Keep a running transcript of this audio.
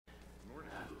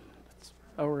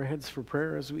bow our heads for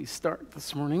prayer as we start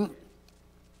this morning.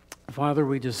 Father,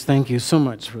 we just thank you so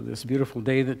much for this beautiful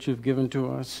day that you've given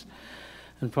to us.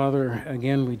 And Father,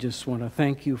 again, we just want to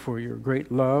thank you for your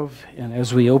great love. And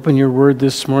as we open your word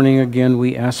this morning, again,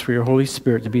 we ask for your Holy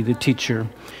Spirit to be the teacher.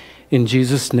 In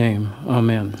Jesus' name,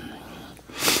 amen.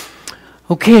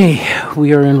 Okay,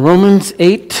 we are in Romans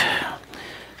 8,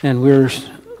 and we're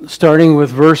starting with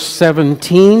verse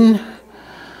 17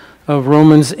 of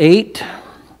Romans 8.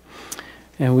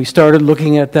 And we started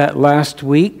looking at that last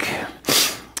week.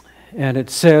 And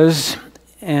it says,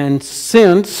 "And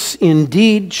since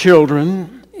indeed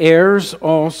children, heirs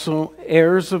also,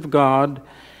 heirs of God,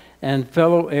 and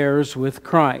fellow heirs with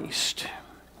Christ.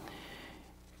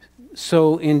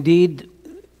 So indeed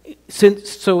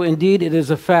it is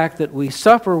a fact that we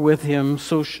suffer with him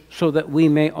so that we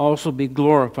may also be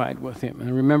glorified with him."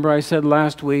 And remember I said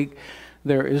last week,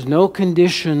 there is no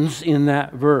conditions in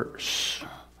that verse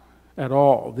at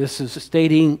all. This is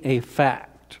stating a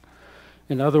fact.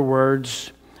 In other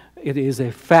words, it is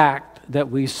a fact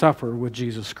that we suffer with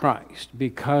Jesus Christ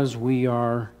because we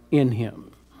are in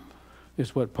him,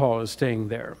 is what Paul is saying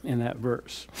there in that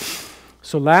verse.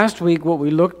 So last week what we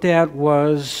looked at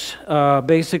was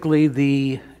basically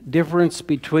the difference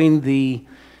between the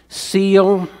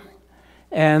seal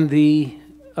and the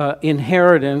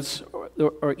inheritance,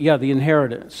 the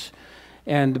inheritance.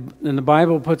 And the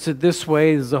Bible puts it this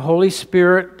way, is the Holy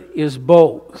Spirit is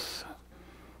both.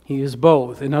 He is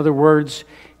both. In other words,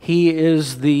 he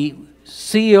is the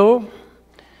seal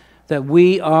that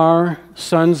we are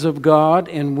sons of God.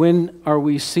 And when are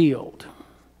we sealed?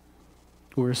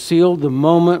 We're sealed the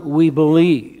moment we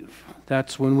believe.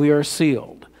 That's when we are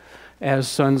sealed as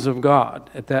sons of God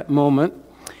at that moment.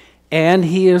 And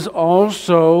he is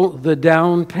also the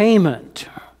down payment,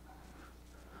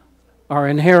 our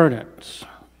inheritance.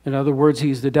 In other words,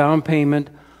 he's the down payment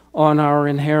on our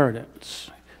inheritance.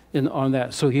 On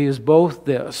that. So he is both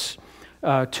this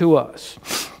to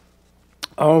us.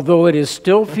 Although it is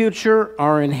still future,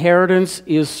 our inheritance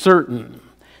is certain.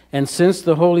 And since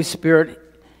the Holy Spirit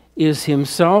is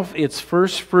himself its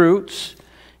first fruits,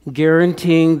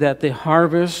 guaranteeing that the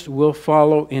harvest will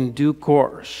follow in due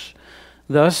course.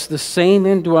 Thus, the same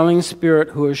indwelling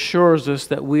Spirit who assures us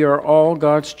that we are all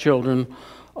God's children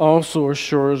also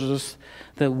assures us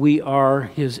that we are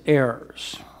his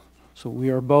heirs. So we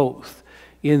are both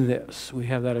in this. We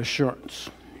have that assurance.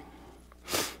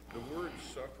 The word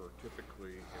suffer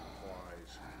typically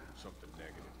implies something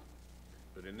negative.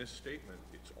 But in this statement,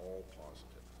 it's all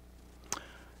positive.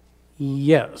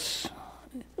 Yes.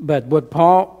 But what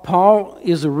Paul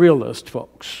is a realist,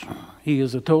 folks. He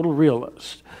is a total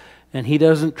realist. And he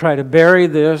doesn't try to bury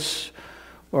this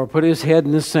or put his head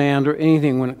in the sand or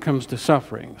anything when it comes to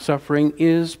suffering. Suffering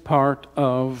is part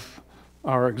of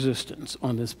our existence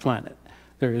on this planet.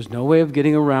 There is no way of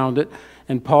getting around it,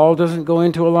 and Paul doesn't go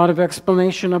into a lot of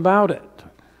explanation about it.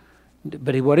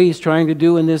 But what he's trying to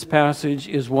do in this passage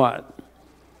is what?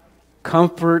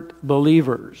 Comfort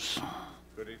believers.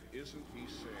 But isn't he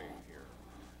saying here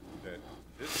that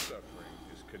this suffering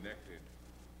is connected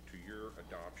to your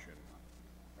adoption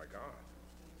by God?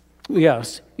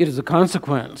 Yes, it is a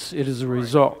consequence. It is a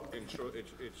result. And so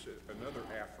it's another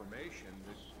affirmation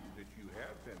that you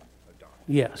have been adopted.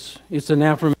 Yes, it's an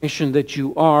affirmation that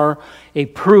you are, a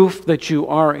proof that you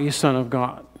are a son of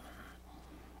God.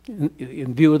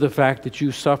 In view of the fact that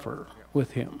you suffer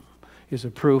with him is a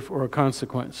proof or a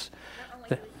consequence. Not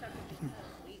only do we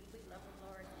suffer because we love the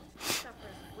Lord, he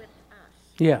suffers with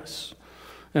us. Yes,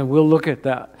 and we'll look at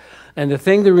that. And the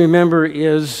thing to remember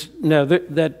is now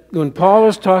that when Paul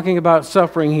is talking about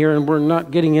suffering here, and we're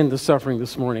not getting into suffering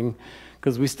this morning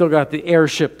because we still got the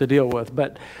airship to deal with,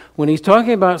 but when he's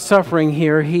talking about suffering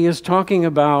here, he is talking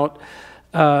about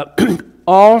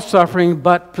all suffering,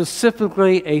 but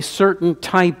specifically a certain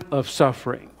type of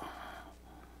suffering.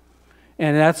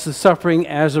 And that's the suffering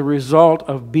as a result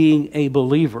of being a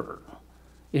believer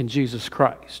in Jesus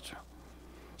Christ.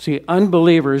 See,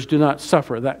 unbelievers do not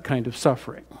suffer that kind of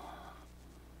suffering.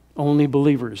 Only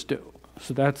believers do.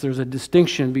 So there's a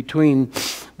distinction between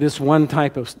this one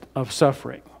type of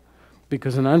suffering.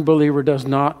 Because an unbeliever does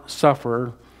not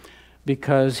suffer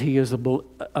because he is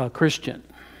a Christian.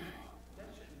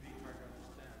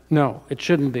 No, it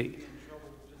shouldn't be.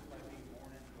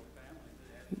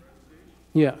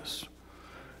 Yes.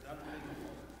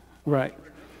 Right.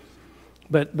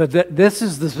 But this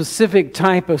is the specific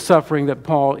type of suffering that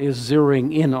Paul is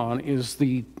zeroing in on, is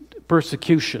the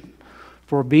persecution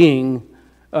for being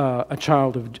a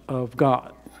child of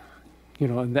God. You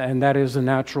know, and that is a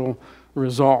natural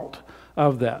result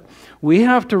of that. We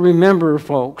have to remember,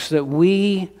 folks, that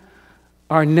we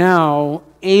are now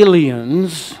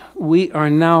aliens. We are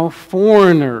now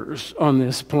foreigners on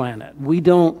this planet. We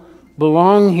don't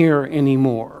belong here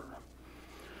anymore.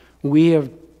 We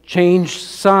have changed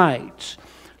sides.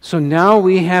 So now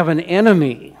we have an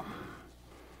enemy.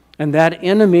 And that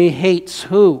enemy hates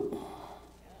who?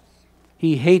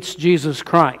 He hates Jesus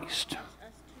Christ.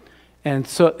 And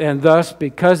thus,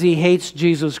 because he hates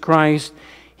Jesus Christ,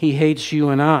 he hates you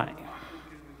and I.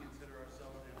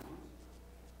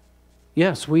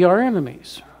 Yes, we are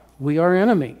enemies. We are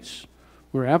enemies.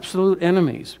 We're absolute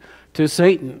enemies to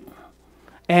Satan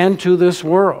and to this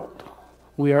world.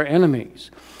 We are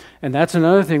enemies. And that's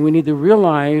another thing we need to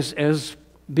realize as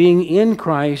being in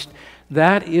Christ.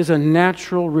 That is a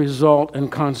natural result and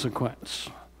consequence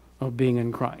of being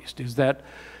in Christ, is that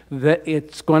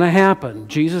it's going to happen.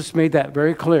 Jesus made that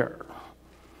very clear,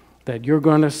 that you're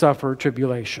going to suffer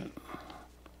tribulation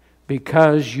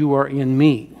because you are in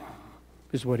me,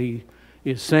 is what he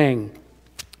is saying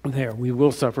there. We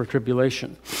will suffer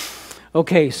tribulation.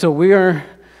 Okay, so we are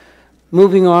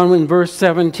moving on in verse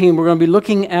 17. We're going to be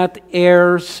looking at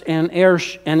heirs and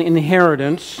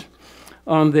inheritance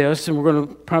on this, and we're going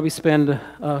to probably spend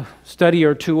a study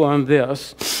or two on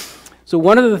this. So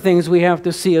one of the things we have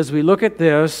to see as we look at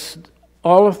this,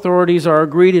 all authorities are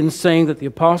agreed in saying that the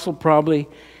apostle probably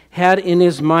had in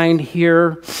his mind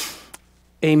here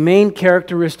a main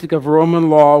characteristic of Roman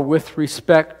law with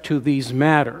respect to these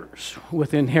matters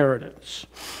with inheritance.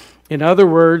 In other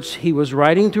words, he was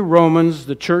writing to Romans,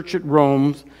 the church at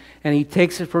Rome, and he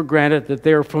takes it for granted that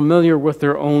they are familiar with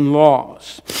their own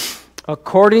laws.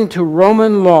 According to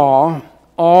Roman law,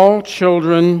 all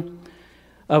children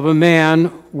of a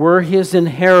man were his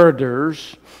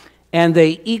inheritors, and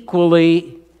they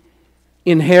equally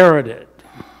inherited.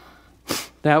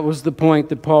 That was the point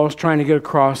that Paul is trying to get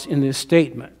across in this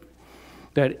statement,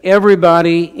 that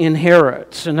everybody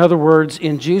inherits. In other words,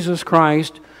 in Jesus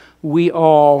Christ, we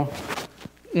all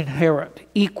inherit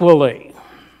equally,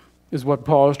 is what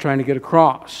Paul is trying to get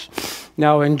across.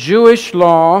 Now, in Jewish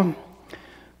law,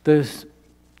 the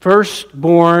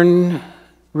firstborn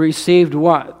received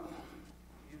what?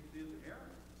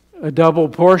 A double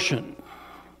portion.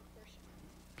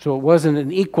 So it wasn't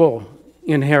an equal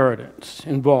inheritance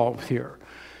involved here.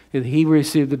 He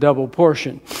received a double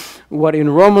portion. What in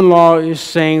Roman law is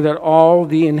saying that all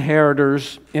the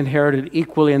inheritors inherited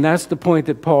equally, and that's the point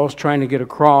that Paul's trying to get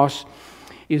across,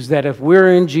 is that if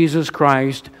we're in Jesus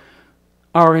Christ,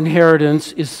 our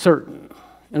inheritance is certain,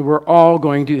 and we're all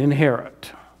going to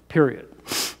inherit. Period.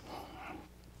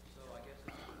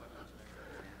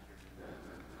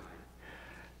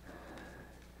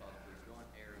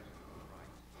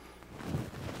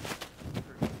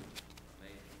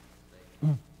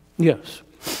 Yes.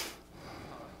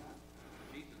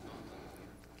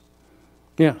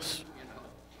 Yes.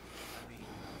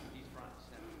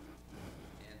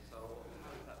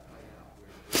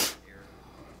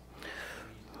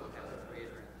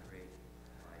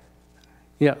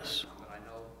 Yes.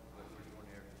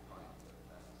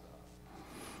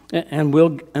 And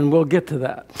we'll get to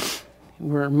that.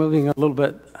 We're moving a little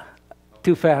bit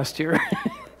too fast here,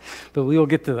 but we will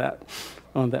get to that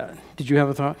on that. Did you have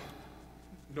a thought?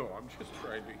 No, I'm just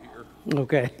trying to hear.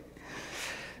 Okay.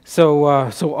 So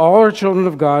all are children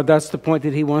of God. That's the point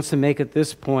that he wants to make at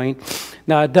this point.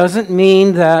 Now, it doesn't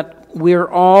mean that we're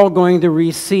all going to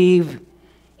receive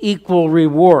equal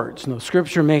rewards. No,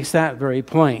 Scripture makes that very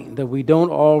plain, that we don't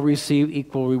all receive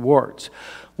equal rewards.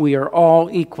 We are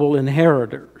all equal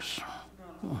inheritors.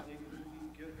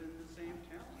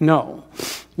 No,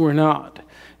 we're not.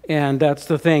 And that's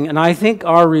the thing. And I think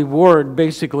our reward,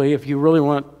 basically, if you really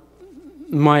want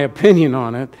my opinion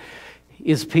on it,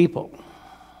 is people.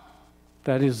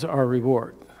 That is our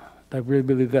reward. I really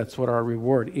believe that's what our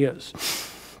reward is.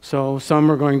 So some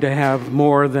are going to have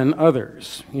more than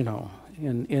others,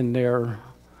 in their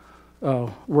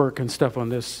work and stuff on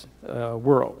this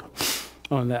world,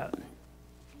 on that.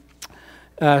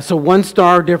 So one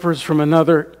star differs from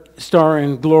another star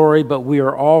in glory, but we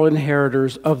are all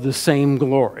inheritors of the same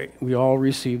glory. We all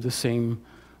receive the same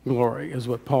glory, is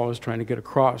what Paul is trying to get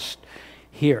across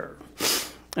here.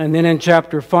 And then in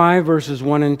chapter 5, verses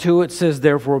 1 and 2, it says,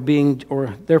 Therefore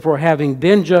having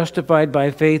been justified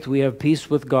by faith, we have peace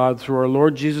with God through our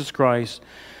Lord Jesus Christ,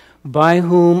 by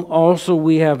whom also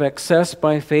we have access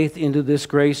by faith into this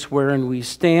grace wherein we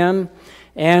stand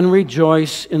and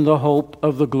rejoice in the hope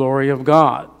of the glory of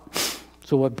God.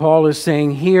 So what Paul is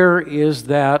saying here is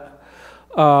that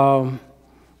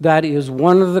that is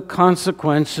one of the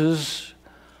consequences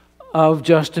of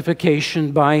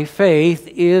justification by faith,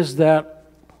 is that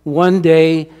one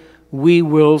day we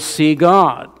will see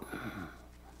God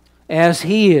as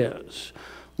He is.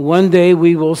 One day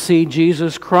we will see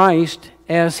Jesus Christ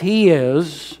as He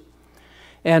is,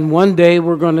 and one day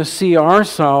we're going to see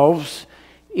ourselves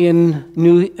in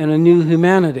a new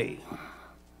humanity.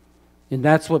 And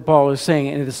that's what Paul is saying,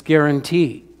 and it's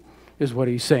guaranteed, is what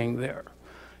he's saying there.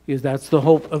 That's the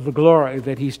hope of the glory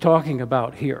that he's talking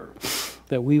about here,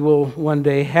 that we will one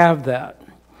day have that.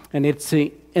 And it's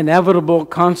the inevitable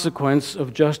consequence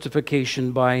of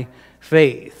justification by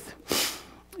faith.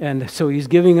 And so he's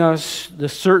giving us the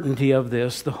certainty of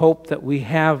this, the hope that we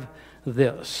have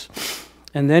this.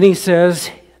 And then he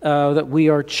says that we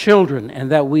are children,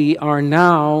 and that we are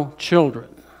now children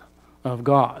of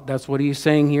God. That's what he's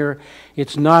saying here.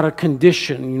 It's not a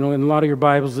condition. You know, in a lot of your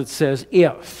Bibles it says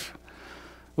if.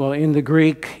 Well, in the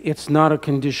Greek, it's not a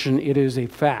condition, it is a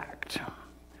fact.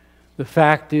 The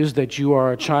fact is that you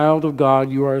are a child of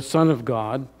God, you are a son of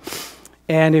God,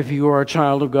 and if you are a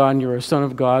child of God and you're a son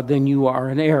of God, then you are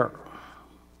an heir.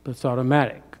 That's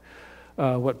automatic,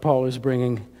 what Paul is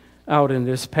bringing out in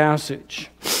this passage.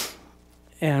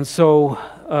 And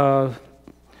so,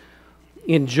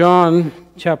 in John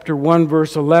chapter 1,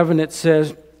 verse 11, it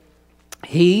says,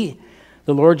 He,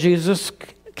 the Lord Jesus,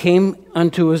 came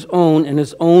unto His own, and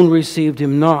His own received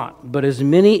Him not. But as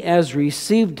many as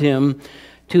received Him,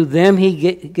 to them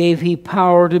gave He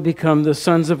power to become the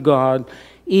sons of God,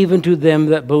 even to them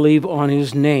that believe on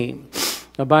His name.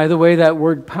 Now, by the way, that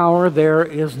word power there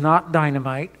is not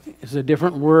dynamite. It's a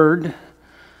different word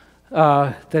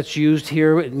that's used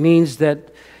here. It means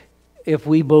that if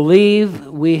we believe,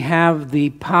 we have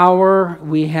the power,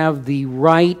 we have the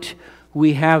right,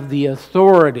 we have the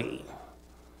authority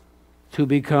to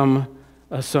become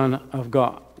a son of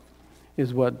God,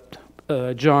 is what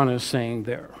John is saying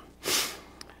there.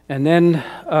 And then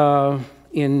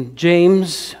in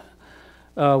James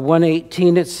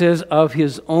 1:18 it says, Of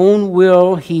His own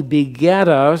will He begat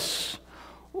us,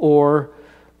 or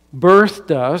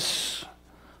birthed us,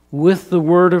 with the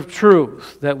word of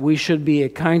truth, that we should be a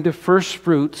kind of first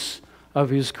fruits of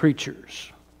His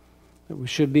creatures. That we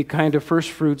should be kind of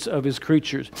first fruits of His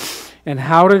creatures. And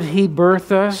how did He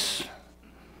birth us?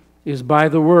 Is by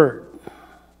the Word,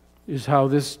 is how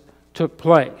this took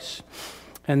place.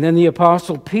 And then the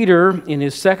Apostle Peter, in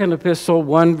his second epistle,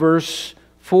 1 verse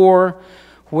 4,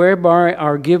 whereby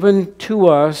are given to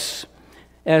us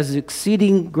as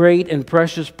exceeding great and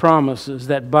precious promises,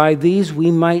 that by these we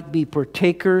might be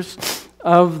partakers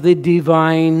of the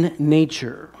divine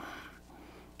nature.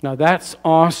 Now that's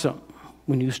awesome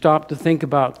when you stop to think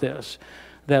about this,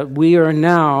 that we are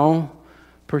now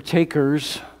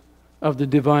partakers of the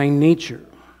divine nature.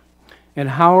 And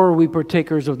how are we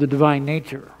partakers of the divine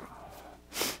nature?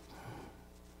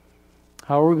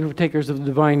 How are we partakers of the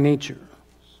divine nature?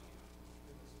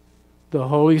 The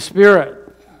Holy Spirit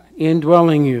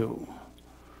indwelling you.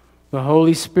 The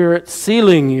Holy Spirit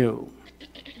sealing you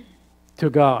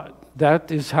to God. That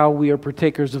is how we are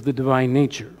partakers of the divine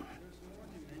nature.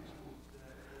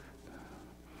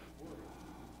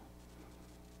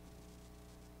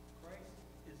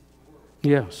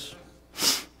 Yes.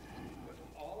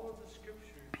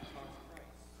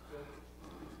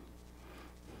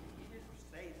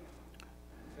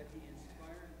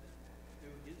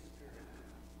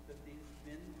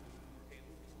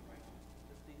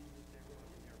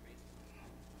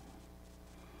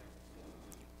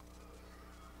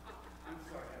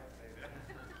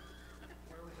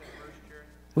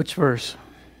 Which verse?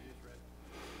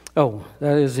 Oh,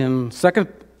 that is in 2nd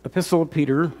Epistle of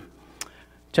Peter,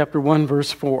 chapter 1,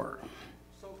 verse 4.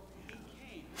 So He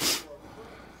came for a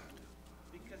purpose,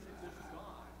 because it was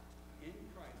God in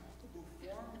Christ who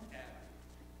formed Adam,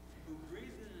 who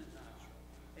breathed in His nostril,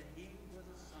 and he was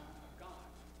a son of God.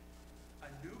 A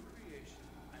new creation,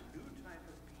 a new type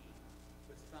of being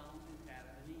was found in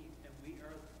Adam and Eve, and we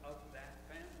are of that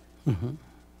family. Mm-hmm.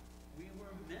 We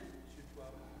were meant to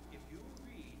dwell. If you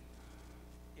read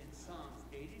in Psalms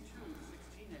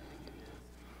 82:16, I think it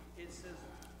is, it says,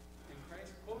 and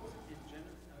Christ quotes in John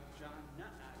 10,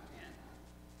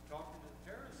 talking to the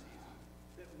Pharisees,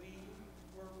 that we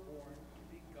were born to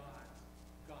be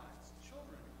God's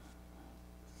children,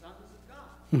 sons of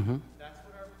God. Mm-hmm. That's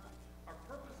what our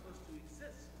purpose was, to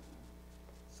exist.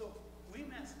 So we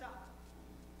messed up,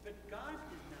 but God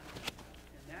did not mess up.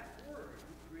 And that Word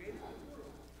who created the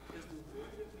world is the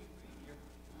Word that we read here,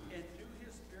 and through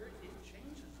His Spirit it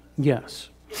changes us. Yes.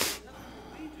 It's nothing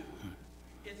that we do.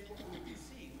 It's what we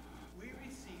receive. We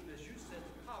receive, as you said,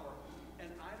 power. And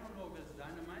I don't know if it's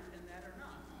dynamite in that or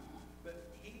not. But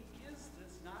He gives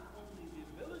us not only the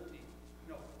ability,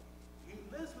 no, He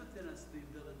lives within us the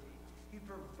ability. He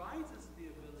provides us the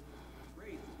ability, the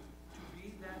grace, to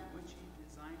be that which He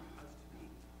designed us to be.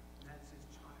 And that's His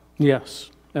child. Yes.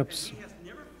 And Abs- he has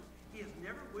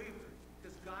never wavered,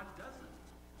 because God doesn't.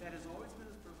 That has always been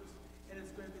his purpose, and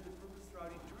it's going to be the purpose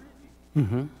throughout eternity.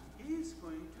 Mhm. He's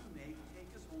going to take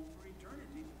us home for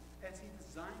eternity, as he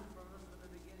designed for us from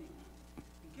the beginning.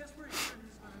 And guess where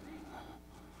eternity is going to be?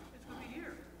 It's going to be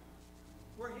here,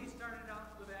 where he started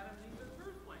out with Adam and Eve in the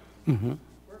first place. Mhm.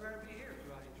 We're going to be here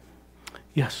throughout eternity.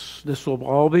 Yes, this will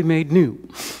all be made new,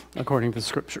 according to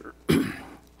Scripture.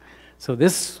 So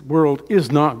this world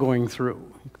is not going through.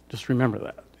 Just remember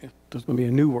that. There's going to be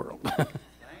a new world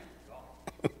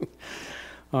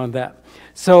on that.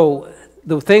 So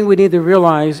the thing we need to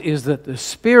realize is that the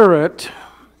Spirit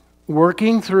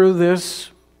working through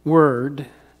this Word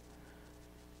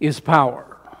is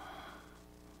power,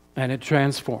 and it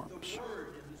transforms.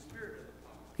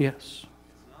 Yes.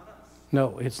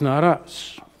 No, it's not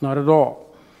us. Not at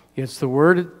all. It's the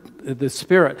Word, the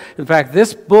Spirit. In fact,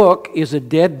 this book is a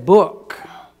dead book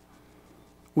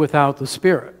without the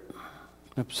Spirit.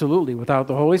 Absolutely. Without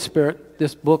the Holy Spirit,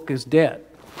 this book is dead.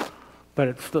 But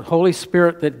it's the Holy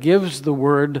Spirit that gives the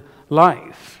Word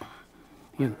life.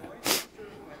 You know. I've got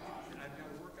to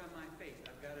work on my faith.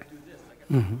 I've got to do this.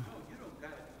 No, you don't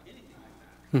got to do anything like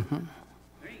that.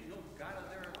 There ain't no God out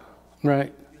there at all.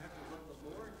 Right. You have to let the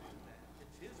Lord do that.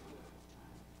 It's his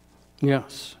will.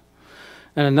 Yes.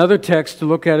 And another text to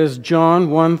look at is John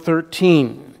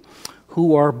 1:13,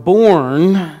 who are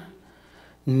born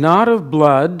not of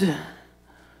blood,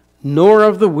 nor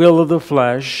of the will of the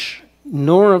flesh,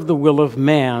 nor of the will of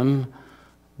man,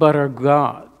 but of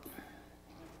God.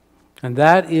 And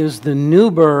that is the new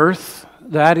birth,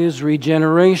 that is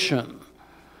regeneration.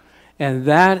 And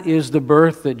that is the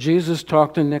birth that Jesus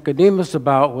talked to Nicodemus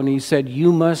about when he said,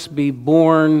 you must be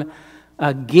born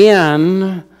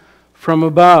again from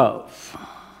above.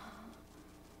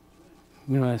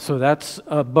 You know, so that's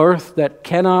a birth that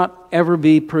cannot ever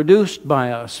be produced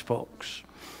by us, folks.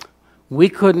 We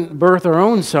couldn't birth our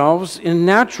own selves in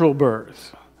natural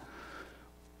birth.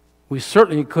 We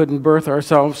certainly couldn't birth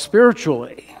ourselves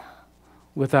spiritually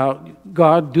without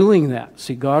God doing that.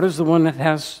 See, God is the one that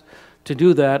has to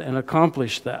do that and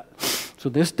accomplish that. So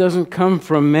this doesn't come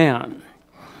from man.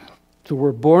 So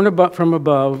we're born from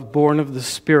above, born of the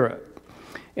Spirit.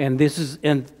 And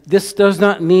this does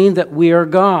not mean that we are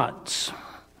gods.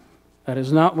 That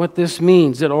is not what this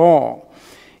means at all.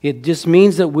 It just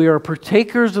means that we are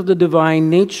partakers of the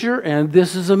divine nature, and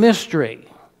this is a mystery.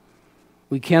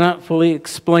 We cannot fully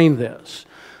explain this.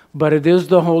 But it is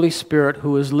the Holy Spirit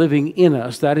who is living in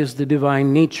us. That is the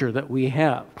divine nature that we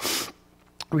have.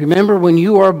 Remember, when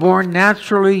you are born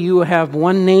naturally, you have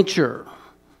one nature.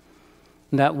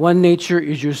 And that one nature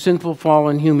is your sinful,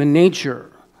 fallen human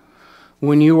nature.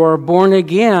 When you are born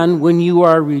again, when you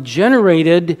are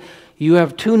regenerated, you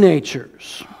have two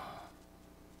natures.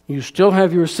 You still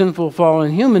have your sinful,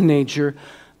 fallen human nature,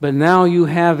 but now you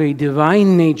have a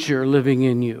divine nature living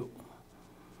in you.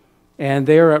 And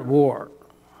they're at war.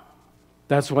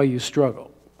 That's why you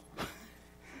struggle.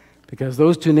 Because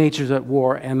those two natures are at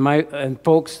war, and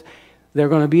folks, they're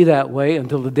going to be that way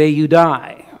until the day you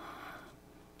die.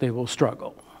 They will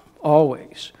struggle,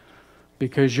 always.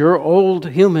 Because your old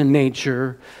human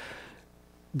nature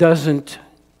doesn't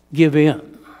give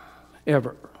in,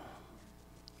 ever.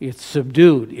 It's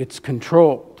subdued, it's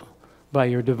controlled by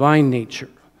your divine nature,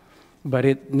 but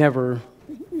it never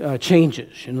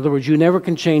changes. In other words, you never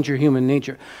can change your human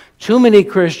nature. Too many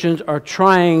Christians are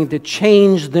trying to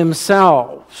change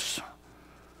themselves.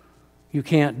 You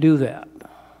can't do that.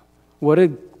 What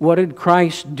did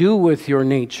Christ do with your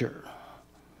nature?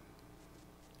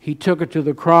 He took it to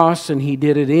the cross and he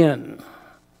did it in.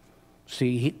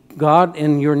 See, God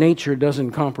and your nature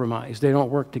doesn't compromise. They don't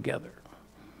work together.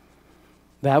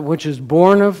 That which is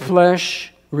born of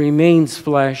flesh remains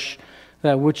flesh.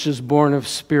 That which is born of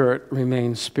spirit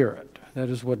remains spirit. That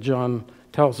is what John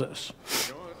tells us.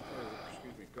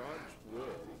 God's will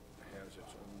has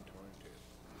its own timetable.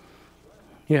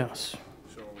 Yes.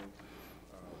 So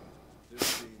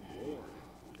this being born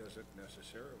doesn't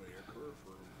necessarily occur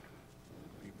for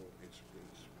people. It's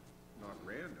not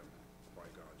random by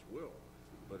God's will,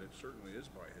 but it certainly is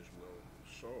by His will.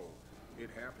 So it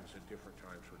happens at different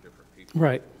times for different people.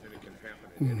 Right. And it can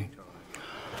happen at any time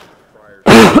prior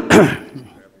to having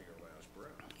your last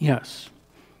breath. Yes.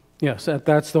 Yes,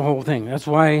 that's the whole thing. That's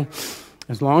why,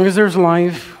 as long as there's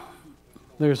life,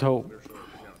 there's hope. There's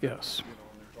yeah. Yes.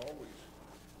 There's always,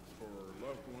 for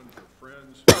loved ones or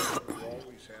friends, you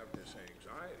always have this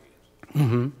anxiety,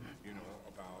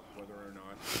 about whether or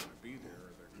not they're going to be there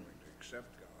or they're going to accept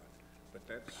God. But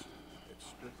it's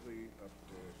strictly up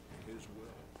to His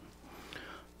will.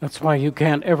 That's why you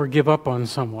can't ever give up on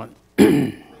someone. Thing that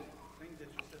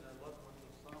you said, I love what the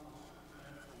psalmist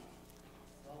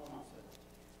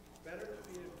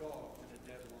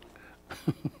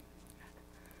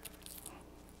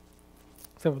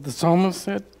Is that what the psalmist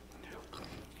said?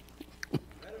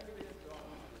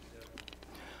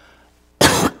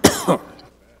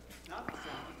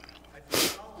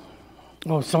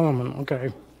 Oh, Solomon, okay.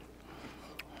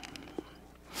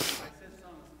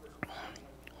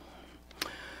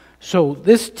 So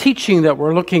this teaching that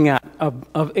we're looking at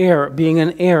of heir, being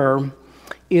an heir,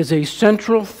 is a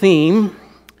central theme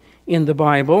in the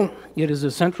Bible. It is a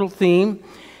central theme,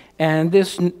 and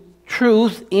this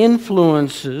truth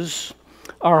influences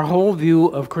our whole view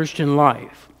of Christian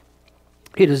life.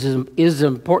 It is as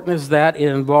important as that. It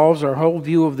involves our whole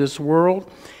view of this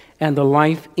world and the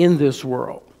life in this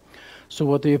world. So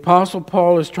what the Apostle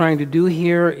Paul is trying to do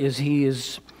here is he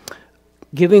is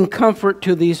giving comfort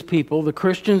to these people. The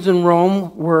Christians in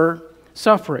Rome were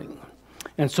suffering,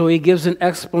 and so he gives an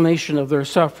explanation of their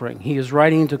suffering. He is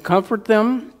writing to comfort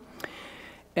them,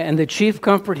 and the chief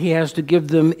comfort he has to give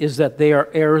them is that they are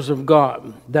heirs of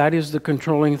God. That is the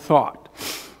controlling thought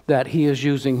that he is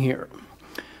using here.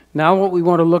 Now what we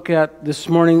want to look at this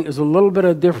morning is a little bit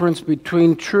of difference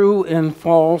between true and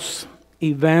false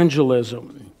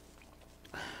evangelism.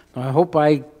 I hope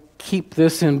I keep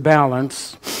this in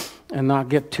balance and not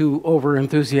get too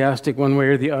over-enthusiastic one way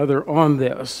or the other on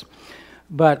this.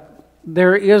 But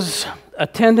there is a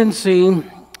tendency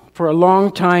for a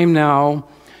long time now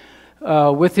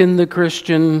within the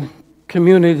Christian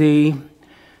community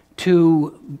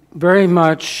to very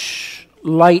much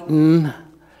lighten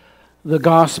the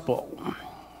gospel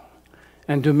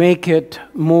and to make it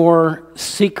more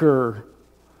seeker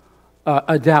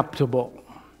adaptable.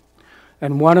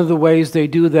 And one of the ways they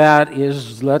do that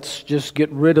is, let's just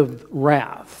get rid of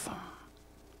wrath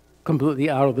completely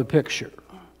out of the picture.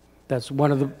 That's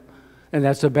and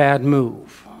that's a bad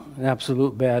move, an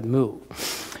absolute bad move.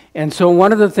 And so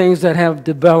one of the things that have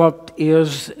developed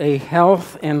is a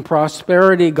health and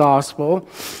prosperity gospel.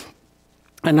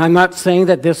 And I'm not saying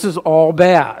that this is all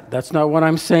bad. That's not what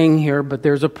I'm saying here, but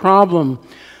there's a problem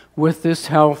with this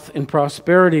health and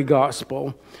prosperity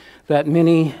gospel that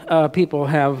many people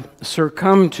have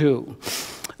succumbed to.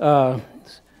 One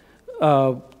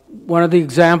of the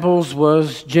examples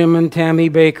was Jim and Tammy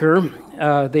Baker.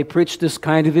 They preached this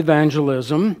kind of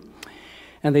evangelism,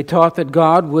 and they taught that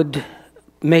God would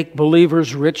make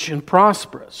believers rich and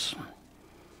prosperous.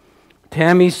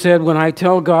 Tammy said, when I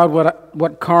tell God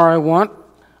what car I want,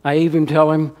 I even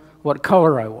tell him what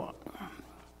color I want.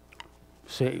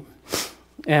 See?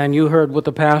 And you heard what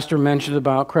the pastor mentioned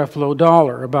about Creflo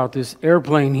Dollar, about this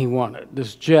airplane he wanted,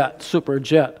 this jet, super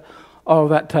jet, all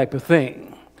that type of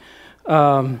thing.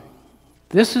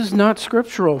 This is not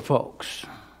scriptural, folks.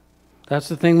 That's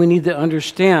the thing we need to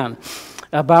understand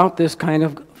about this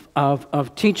kind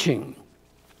of teaching.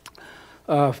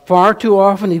 Far too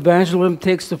often, evangelism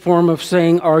takes the form of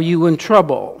saying, are you in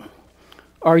trouble?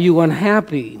 Are you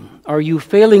unhappy? Are you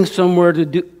failing somewhere?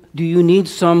 Do you need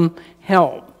some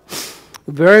help?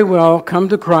 Very well, come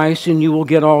to Christ and you will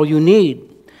get all you need.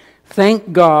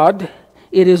 Thank God,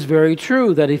 it is very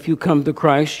true that if you come to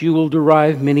Christ, you will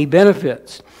derive many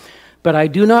benefits. But I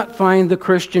do not find the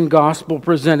Christian gospel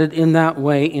presented in that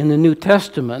way in the New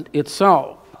Testament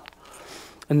itself.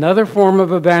 Another form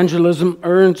of evangelism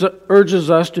urges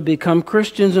us to become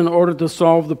Christians in order to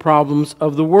solve the problems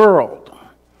of the world,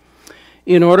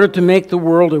 in order to make the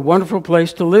world a wonderful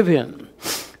place to live in.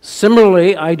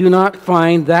 Similarly, I do not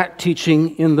find that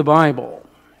teaching in the Bible.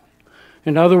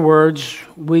 In other words,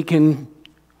 we can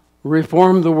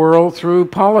reform the world through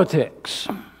politics.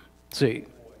 See,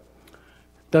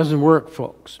 doesn't work,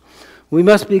 folks. We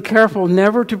must be careful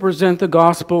never to present the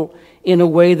gospel in a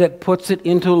way that puts it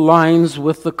into lines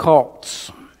with the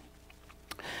cults.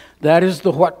 That is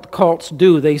what cults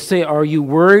do. They say, are you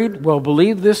worried? Well,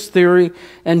 believe this theory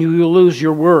and you will lose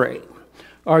your worry.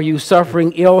 Are you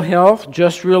suffering ill health?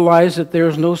 Just realize that there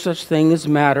is no such thing as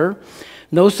matter,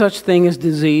 no such thing as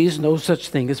disease, no such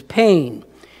thing as pain.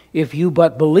 If you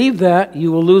but believe that,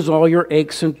 you will lose all your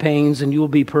aches and pains and you will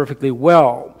be perfectly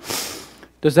well.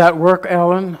 Does that work,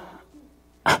 Alan?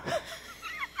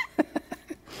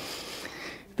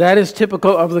 That is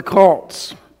typical of the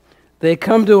cults. They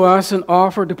come to us and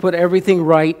offer to put everything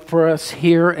right for us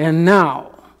here and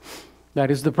now. That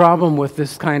is the problem with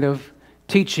this kind of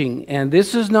teaching. And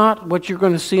this is not what you're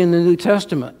going to see in the New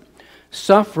Testament.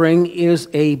 Suffering is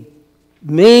a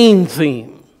main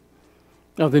theme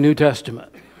of the New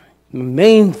Testament. The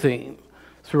main theme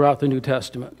throughout the New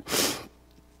Testament.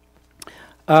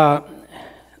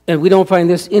 And we don't find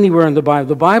this anywhere in the Bible.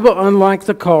 The Bible, unlike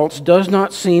the cults, does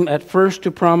not seem at first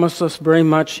to promise us very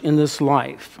much in this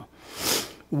life.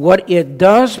 What it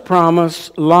does promise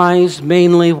lies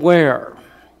mainly where?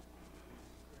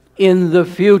 In the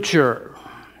future.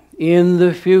 In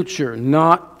the future,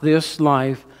 not this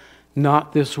life,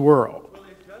 not this world. Well,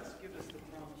 it does give us the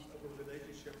promise of a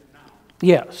relationship now.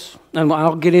 Yes, and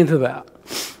I'll get into that.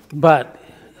 But,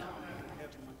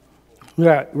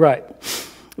 right.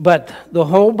 But the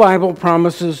whole Bible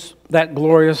promises that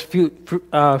glorious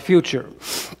future.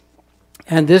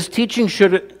 And this teaching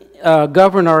should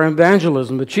govern our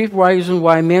evangelism. The chief reason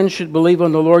why men should believe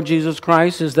on the Lord Jesus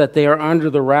Christ is that they are under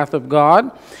the wrath of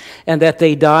God, and that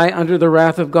they die under the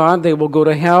wrath of God. They will go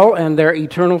to hell, and their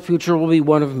eternal future will be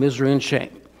one of misery and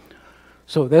shame.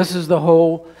 So this is the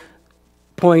whole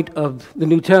point of the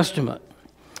New Testament.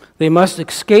 They must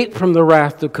escape from the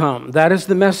wrath to come. That is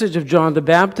the message of John the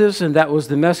Baptist, and that was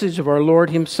the message of our Lord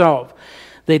himself.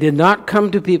 They did not come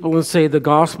to people and say the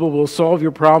gospel will solve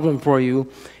your problem for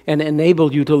you and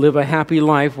enable you to live a happy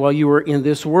life while you are in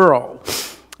this world.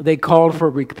 They called for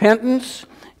repentance,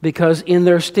 because in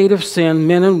their state of sin,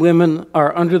 men and women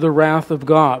are under the wrath of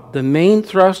God. The main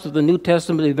thrust of the New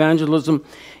Testament evangelism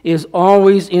is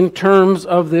always in terms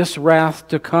of this wrath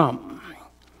to come.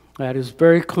 That is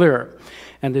very clear.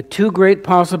 And the two great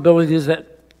possibilities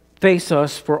that face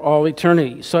us for all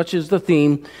eternity. Such is the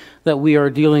theme that we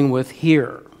are dealing with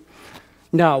here.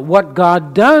 Now, what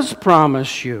God does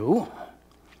promise you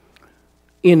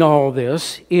in all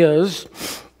this is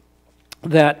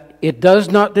that it does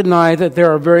not deny that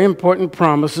there are very important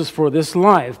promises for this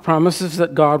life. Promises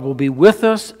that God will be with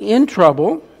us in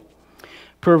trouble,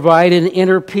 provide an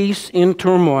inner peace in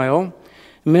turmoil,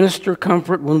 minister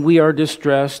comfort when we are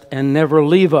distressed, and never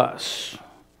leave us.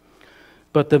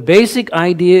 But the basic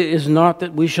idea is not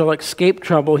that we shall escape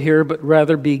trouble here, but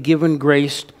rather be given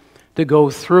grace to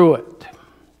go through it.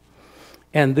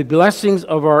 And the blessings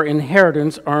of our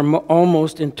inheritance are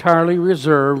almost entirely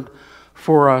reserved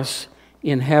for us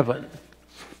in heaven.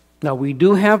 Now, we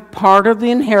do have part of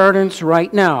the inheritance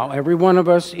right now. Every one of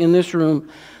us in this room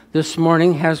this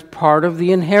morning has part of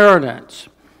the inheritance.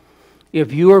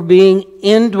 If you are being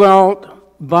indwelt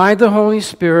by the Holy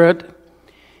Spirit,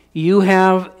 you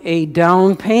have a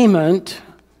down payment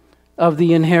of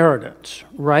the inheritance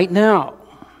right now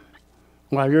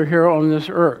while you're here on this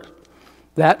earth.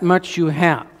 That much you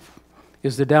have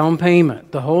is the down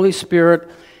payment. The Holy Spirit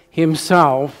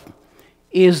himself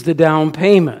is the down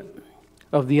payment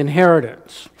of the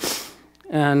inheritance.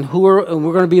 And we're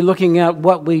going to be looking at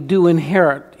what we do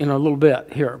inherit in a little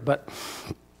bit here. But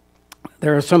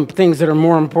there are some things that are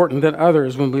more important than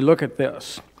others when we look at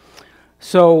this.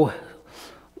 So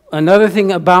another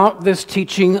thing about this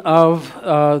teaching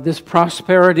of this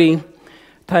prosperity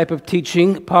type of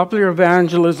teaching, popular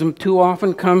evangelism too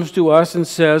often comes to us and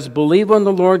says, believe on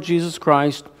the Lord Jesus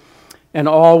Christ and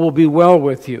all will be well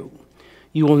with you.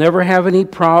 You will never have any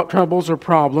troubles or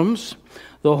problems.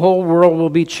 The whole world will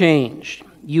be changed.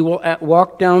 You will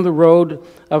walk down the road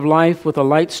of life with a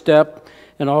light step,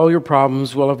 and all your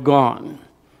problems will have gone.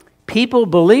 People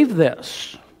believe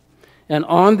this, and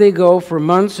on they go for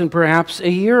months and perhaps a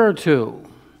year or two.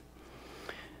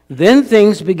 Then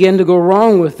things begin to go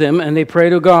wrong with them, and they pray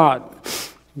to God.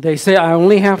 They say, I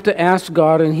only have to ask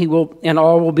God, and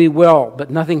all will be well, but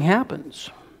nothing happens.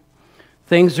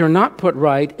 Things are not put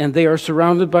right, and they are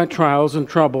surrounded by trials and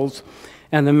troubles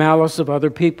and the malice of other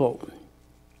people.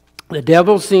 The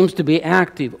devil seems to be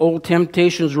active. Old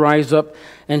temptations rise up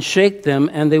and shake them,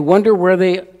 and they wonder where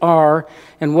they are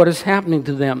and what is happening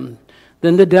to them.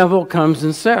 Then the devil comes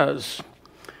and says,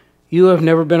 you have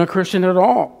never been a Christian at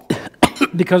all.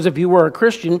 Because if you were a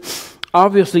Christian,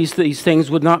 obviously these things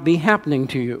would not be happening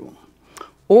to you.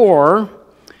 Or,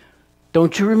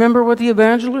 don't you remember what the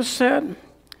evangelist said?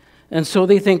 And so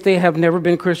they think they have never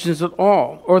been Christians at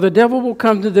all. Or the devil will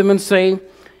come to them and say,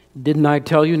 didn't I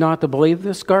tell you not to believe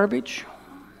this garbage?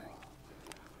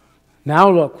 Now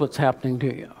look what's happening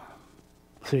to you.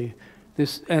 See,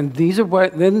 this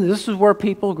is where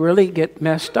people really get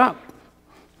messed up.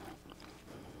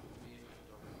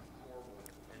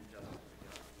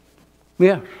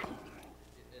 Yeah.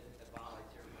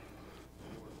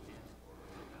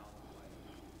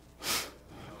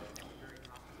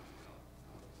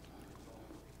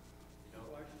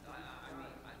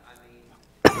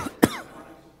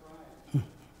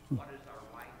 What is our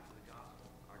right to the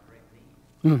gospel, our great need?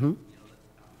 Mm-hmm.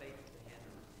 Our faith is the hand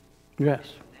of the seed.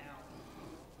 Yes. Now,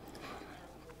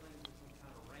 some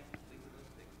kind of rank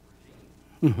legalistic regime.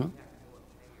 Mm-hmm. You have to go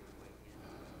and pay your way in.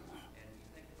 And you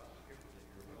think about the scripture that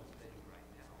you're real stating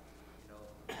right now.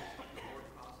 The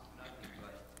Lord costs nothing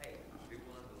but, hey, be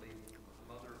willing to leave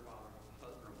mother, father,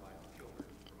 husband, or wife, children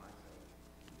for my sake.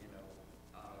 The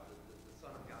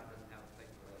Son of God doesn't have to pay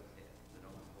for his head. The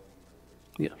no one's holding for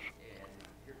this. Yes.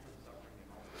 Here's the suffering and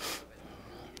all the rest of it.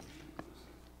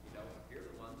 Here are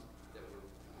the ones that were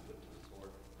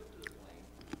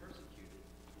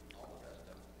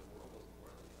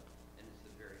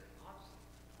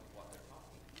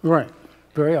Right.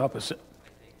 Very opposite. I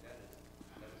think that is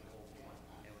the whole point.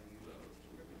 And when you look at the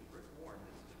scriptures, Rick Warren,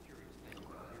 this is a curious thing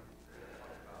about him.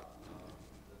 He talks about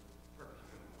the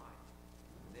purpose-driven life.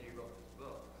 Then he wrote this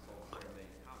book, sold 4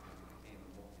 million copies, and became a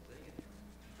multi-billionaire.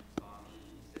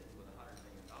 He said with $100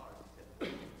 million, he said the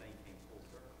whole thing came full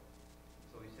circle.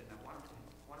 So he said, now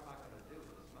what am I going to do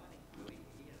with this money? So he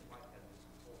and his wife had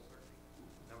this soul searching.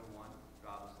 Number one,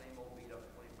 drive the same old beat-up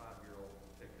 25-year-old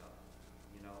pickup.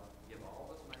 You know, give all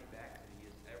this money back that he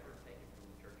has ever taken from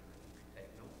the church ministry,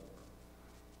 take no more.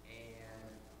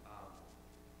 And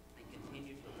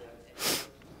continue to live. And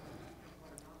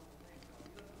what a novel thing. When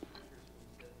you look at the scriptures, when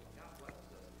he says, when God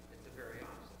blesses us, it's the very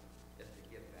opposite. It's to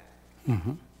give back.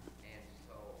 Mm-hmm. And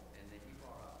so, and then he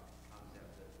brought up the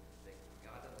concept that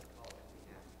God doesn't call us to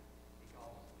be happy. He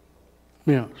calls us to be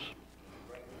holy. Yes.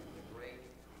 The great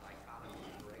dichotomy,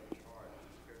 the great part of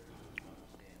the scriptures is to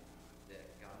understand that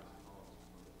God is calling us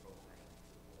from the profane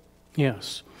to the holy.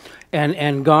 Yes.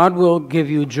 And God will give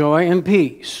you joy and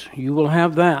peace. You will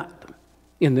have that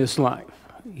in this life.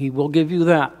 He will give you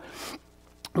that.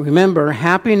 Remember,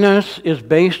 happiness is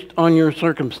based on your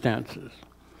circumstances.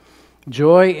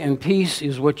 Joy and peace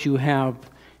is what you have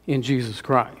in Jesus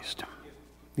Christ.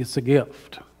 It's a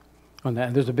gift. On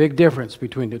that, there's a big difference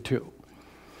between the two.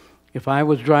 If I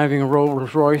was driving a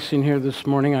Rolls Royce in here this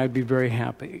morning, I'd be very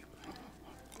happy.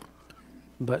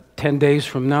 But 10 days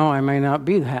from now, I may not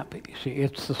be happy. See,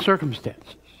 it's the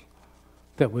circumstances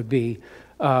that would be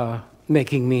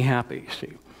making me happy.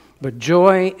 See, but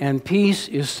joy and peace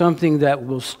is something that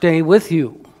will stay with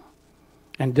you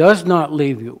and does not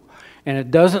leave you. And it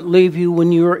doesn't leave you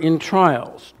when you're in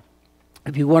trials.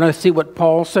 If you want to see what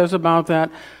Paul says about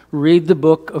that, read the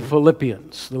book of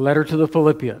Philippians, the letter to the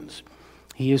Philippians.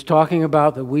 He is talking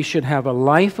about that we should have a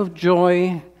life of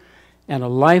joy and a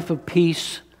life of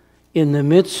peace in the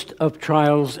midst of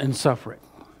trials and suffering.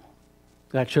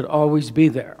 That should always be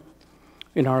there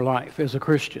in our life as a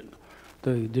Christian.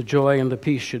 The joy and the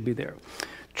peace should be there.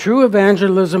 True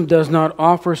evangelism does not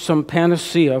offer some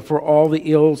panacea for all the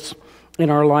ills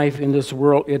in our life in this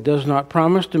world. It does not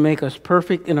promise to make us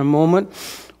perfect in a moment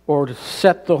or to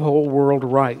set the whole world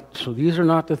right. So these are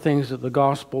not the things that the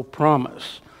gospel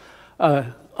promise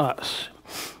us.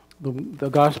 The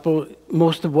gospel,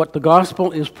 most of what the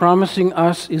gospel is promising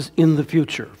us is in the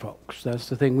future, folks. That's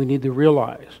the thing we need to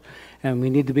realize. And we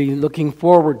need to be looking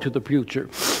forward to the future.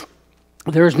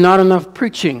 There's not enough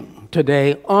preaching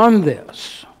today on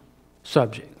this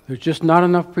subject. There's just not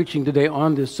enough preaching today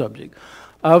on this subject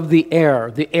of the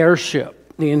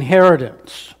airship, the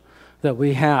inheritance that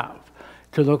we have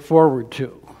to look forward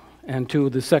to and to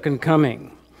the second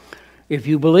coming. If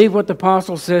you believe what the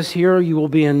apostle says here, you will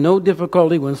be in no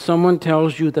difficulty when someone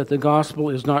tells you that the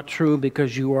gospel is not true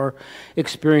because you are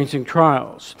experiencing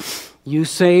trials. You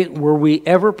say, were we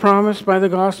ever promised by the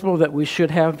gospel that we should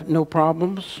have no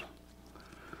problems?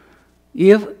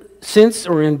 Since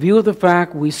or in view of the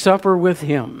fact we suffer with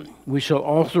him, we shall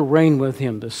also reign with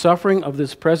him. The suffering of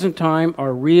this present time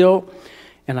are real,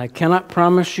 and I cannot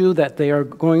promise you that they are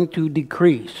going to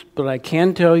decrease, but I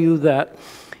can tell you that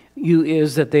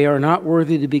they are not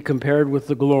worthy to be compared with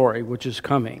the glory which is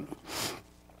coming.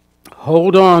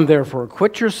 Hold on, therefore,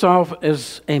 quit yourself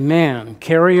as a man,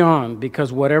 carry on,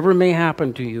 because whatever may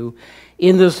happen to you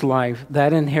in this life,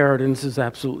 that inheritance is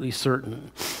absolutely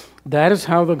certain. That is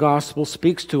how the gospel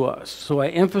speaks to us. So I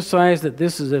emphasize that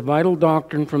this is a vital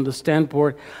doctrine from the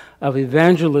standpoint of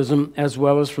evangelism as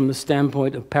well as from the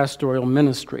standpoint of pastoral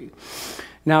ministry.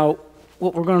 Now,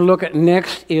 what we're going to look at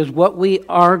next is what we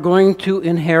are going to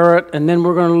inherit, and then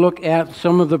we're going to look at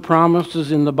some of the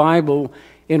promises in the Bible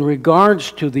in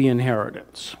regards to the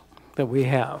inheritance that we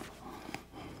have.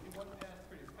 You went past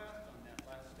pretty fast on that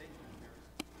last statement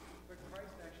here. But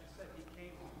Christ actually said he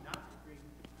came not to bring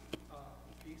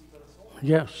peace, but a sword.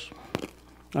 Yes.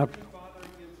 Every father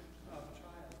gives a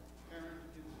child, parent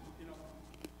gives,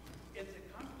 it's a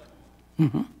conflict.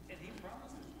 Mm-hmm. And he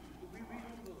promises. We read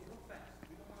over those real fast.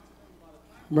 We don't want to spend a lot of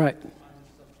time Right. on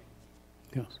this subject.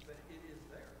 Yes. But it is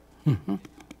there. Mm-hmm.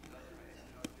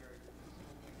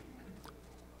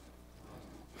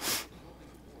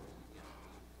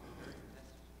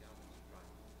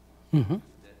 Mm-hmm.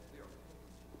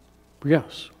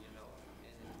 Yes.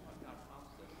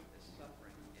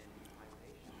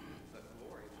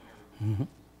 Mm-hmm.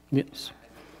 Yes.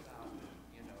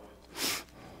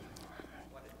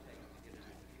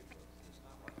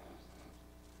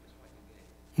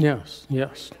 Yes.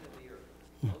 Yes.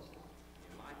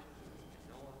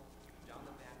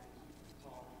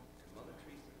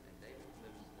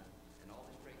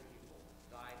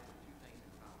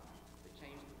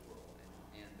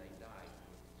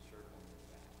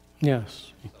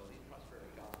 Yes. So the prosperity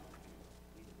gospel,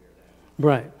 we need to bear that.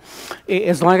 Right.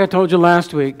 It's like I told you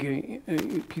last week.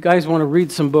 If you guys want to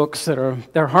read some books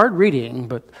they're hard reading,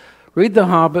 but read The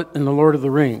Hobbit and The Lord of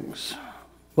the Rings,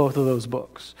 both of those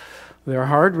books. They're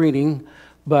hard reading,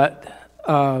 but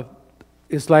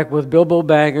it's like with Bilbo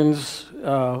Baggins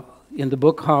in the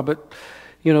book Hobbit.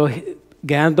 You know,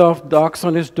 Gandalf knocks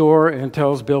on his door and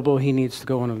tells Bilbo he needs to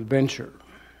go on an adventure.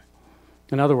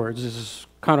 In other words, this is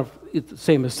kind of the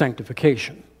same as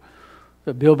sanctification.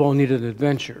 That Bilbo needed an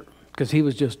adventure because he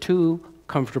was just too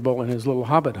comfortable in his little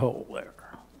hobbit hole there.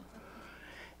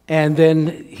 And then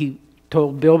he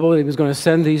told Bilbo he was going to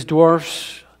send these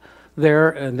dwarfs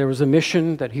there, and there was a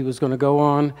mission that he was going to go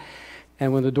on.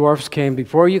 And when the dwarfs came,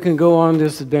 before you can go on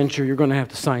this adventure, you're going to have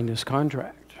to sign this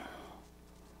contract.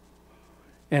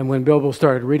 And when Bilbo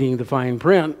started reading the fine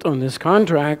print on this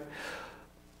contract,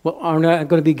 well, aren't I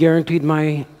going to be guaranteed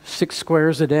my 6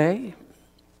 squares a day?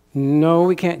 No,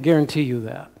 we can't guarantee you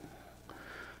that.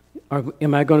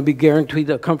 Am I going to be guaranteed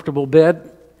a comfortable bed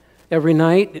every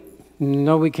night?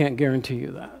 No, we can't guarantee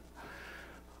you that.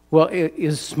 Well,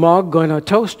 is Smog going to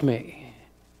toast me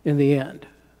in the end?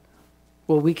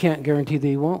 Well, we can't guarantee that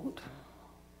he won't.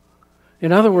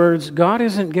 In other words, God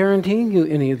isn't guaranteeing you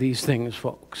any of these things,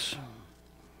 folks.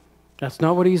 That's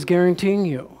not what he's guaranteeing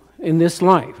you. In this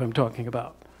life, I'm talking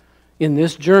about. In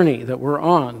this journey that we're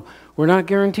on, we're not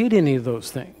guaranteed any of those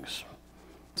things.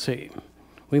 See,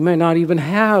 we may not even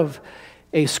have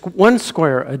 1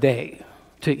 square a day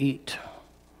to eat.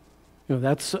 You know,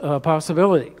 that's a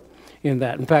possibility in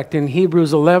that. In fact, in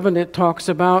Hebrews 11, it talks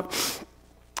about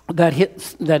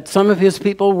that some of his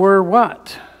people were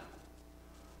what?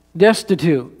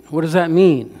 Destitute. What does that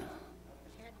mean?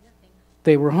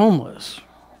 They were homeless.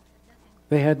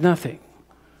 They had nothing.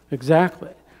 Exactly.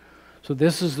 So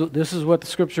this is what the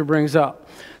Scripture brings up.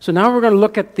 So now we're going to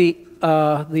look at the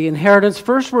inheritance.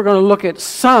 First, we're going to look at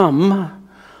some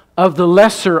of the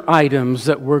lesser items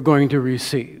that we're going to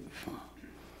receive.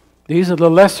 These are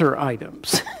the lesser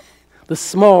items, the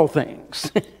small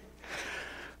things.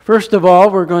 First of all,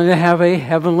 we're going to have a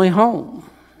heavenly home.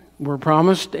 We're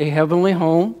promised a heavenly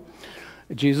home.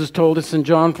 Jesus told us in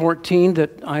John 14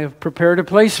 that I have prepared a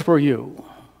place for you.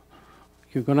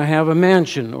 You're going to have a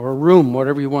mansion or a room,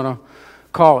 whatever you want to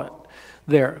call it,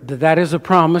 there. That is a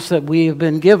promise that we have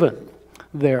been given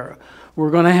there.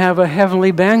 We're going to have a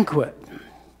heavenly banquet.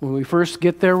 When we first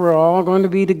get there, we're all going to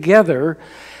be together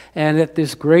and at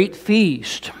this great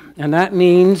feast. And that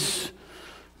means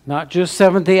not just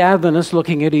Seventh-day Adventists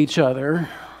looking at each other.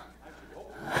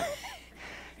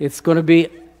 It's going to be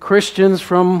Christians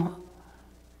from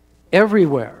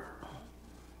everywhere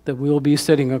that we'll be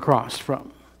sitting across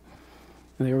from.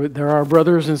 There are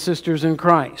brothers and sisters in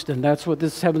Christ, and that's what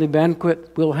this heavenly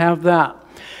banquet will have that.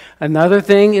 Another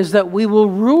thing is that we will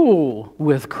rule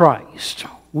with Christ.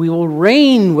 We will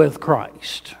reign with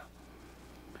Christ.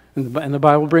 And the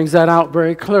Bible brings that out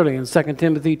very clearly in 2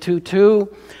 Timothy 2:2,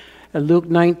 and Luke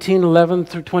 19:11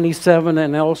 through 27,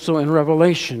 and also in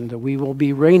Revelation, that we will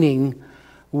be reigning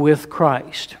with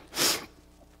Christ.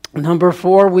 Number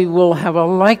 4, we will have a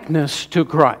likeness to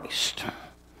Christ.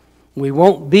 We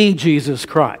won't be Jesus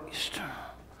Christ,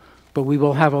 but we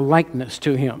will have a likeness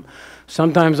to him.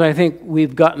 Sometimes I think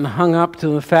we've gotten hung up to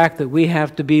the fact that we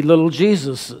have to be little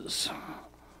Jesuses,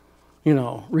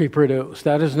 reproduced.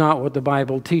 That is not what the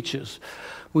Bible teaches.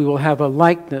 We will have a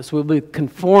likeness. We'll be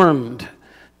conformed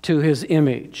to his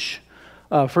image.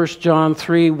 1 John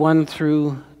 3:1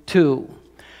 through 2.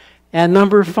 And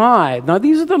number 5, now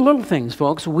these are the little things,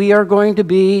 folks. We are going to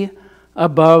be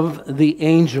above the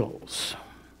angels.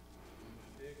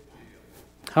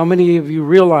 How many of you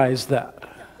realize that?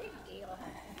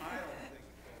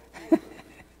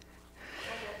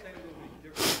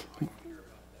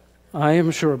 I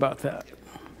am sure about that.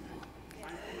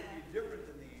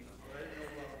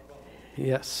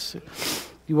 Yes.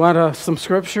 You want some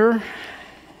scripture?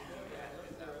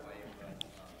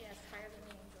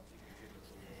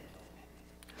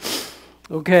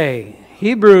 Okay,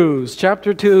 Hebrews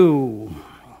chapter 2.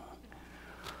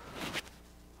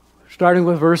 Starting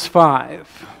with verse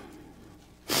 5.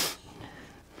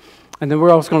 And then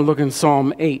we're also going to look in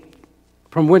Psalm 8,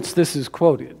 from whence this is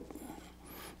quoted.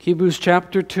 Hebrews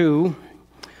chapter 2,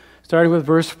 starting with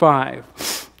verse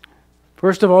 5.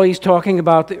 First of all, he's talking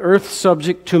about the earth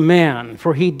subject to man.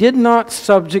 For he did not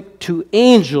subject to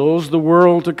angels the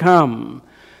world to come,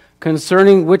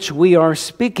 concerning which we are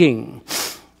speaking.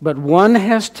 But one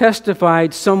has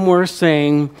testified somewhere,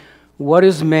 saying, what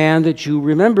is man that you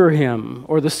remember him,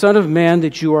 or the Son of Man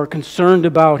that you are concerned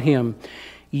about him?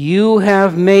 You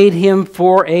have made him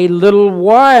for a little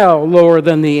while lower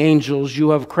than the angels.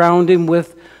 You have crowned him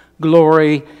with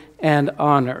glory, and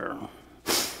honor.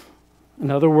 In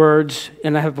other words,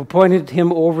 and I have appointed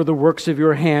him over the works of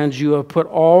your hands. You have put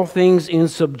all things in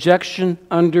subjection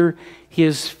under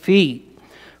his feet.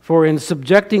 For in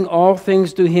subjecting all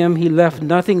things to him, he left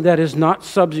nothing that is not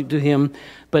subject to him.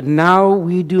 But now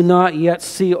we do not yet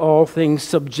see all things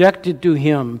subjected to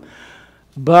him.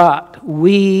 But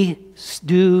we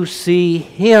do see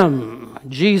him,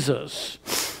 Jesus,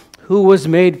 who was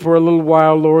made for a little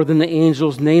while lower than the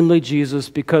angels, namely Jesus,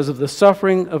 because of the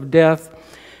suffering of death,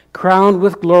 crowned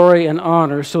with glory and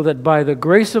honor, so that by the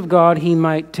grace of God he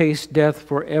might taste death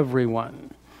for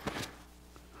everyone.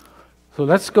 So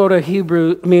let's go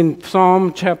to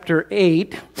Psalm chapter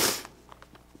 8,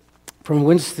 from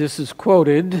whence this is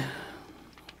quoted.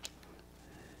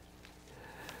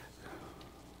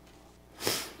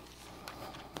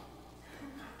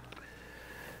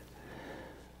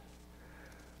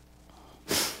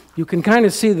 You can kind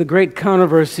of see the great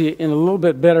controversy in a little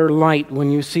bit better light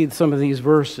when you see some of these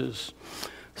verses.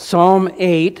 Psalm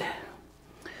 8.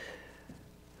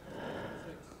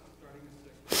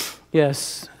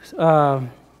 Yes. No.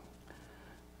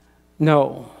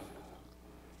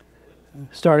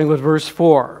 Starting with verse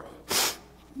 4.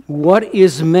 What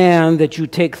is man that you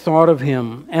take thought of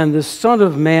him, and the Son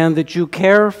of Man that you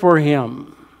care for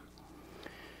him?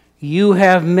 You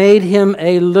have made him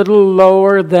a little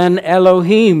lower than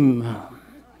Elohim,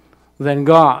 than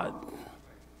God.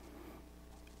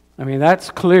 I mean, that's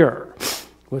clear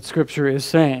what Scripture is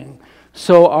saying.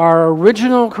 So our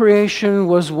original creation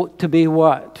was to be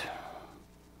what?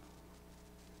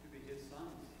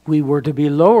 We were to be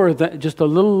lower than, just a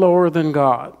little lower than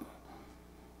God.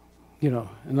 You know,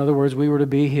 in other words, we were to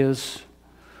be his,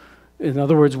 in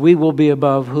other words, we will be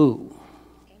above who?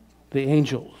 The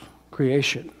angels,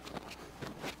 creation.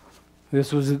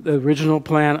 This was the original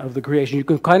plan of the creation. You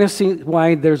can kind of see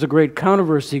why there's a great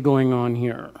controversy going on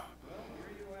here.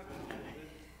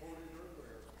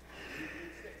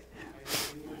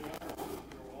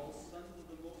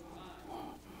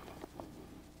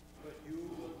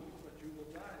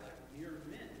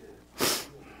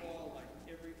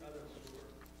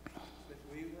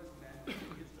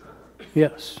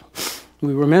 Yes,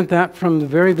 we were meant that from the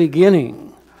very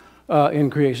beginning in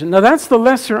creation. Now that's the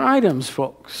lesser items,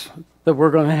 folks, that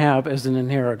we're going to have as an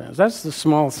inheritance. That's the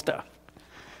small stuff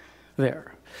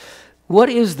there. What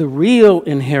is the real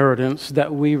inheritance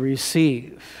that we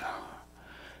receive?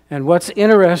 And what's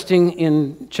interesting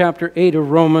in chapter 8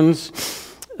 of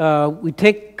Romans, we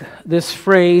take this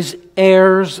phrase,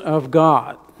 heirs of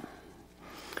God.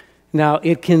 Now,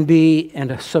 it can be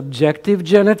a subjective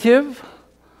genitive,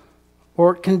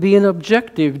 or it can be an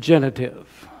objective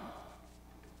genitive,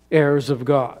 heirs of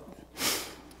God.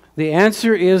 The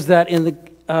answer is that in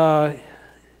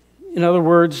other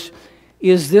words,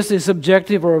 is this a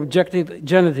subjective or objective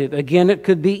genitive? Again, it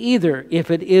could be either. If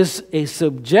it is a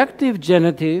subjective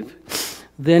genitive,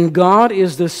 then God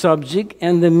is the subject,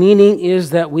 and the meaning is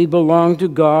that we belong to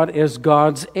God as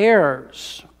God's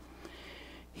heirs.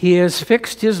 He has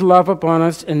fixed his love upon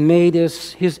us and made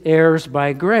us his heirs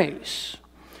by grace.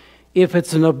 If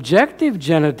it's an objective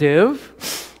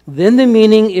genitive, then the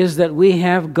meaning is that we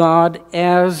have God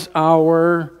as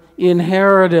our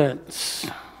inheritance.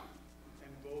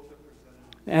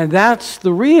 And that's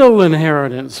the real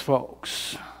inheritance,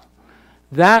 folks.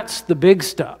 That's the big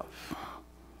stuff.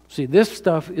 See, this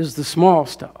stuff is the small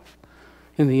stuff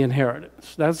in the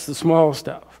inheritance. That's the small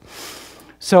stuff.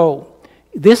 So,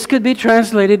 this could be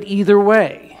translated either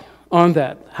way on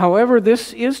that. However,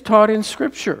 this is taught in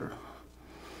Scripture.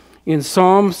 In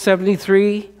Psalm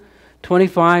 73,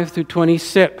 25 through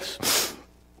 26.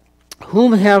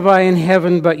 Whom have I in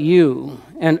heaven but you?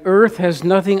 And earth has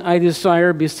nothing I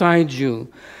desire besides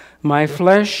you. My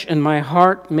flesh and my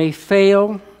heart may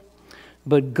fail,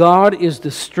 but God is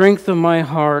the strength of my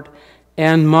heart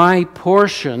and my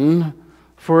portion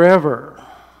forever.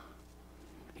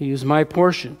 He is my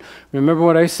portion. Remember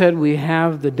what I said? We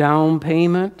have the down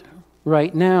payment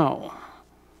right now.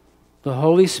 The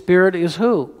Holy Spirit is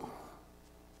who?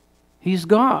 He's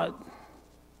God.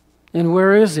 And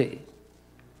where is he?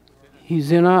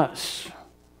 He's in us.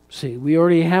 See, we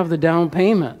already have the down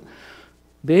payment.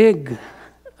 Big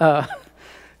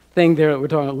thing there that we're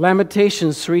talking about.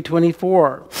 Lamentations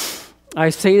 3:24. I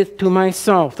say to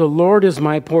myself, the Lord is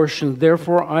my portion,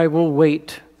 therefore I will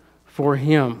wait for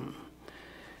him.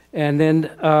 And then,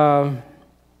 I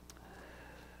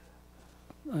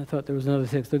thought there was another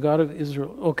text, the God of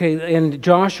Israel. Okay, in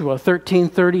Joshua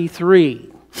 13:33.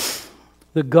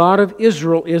 The God of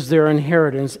Israel is their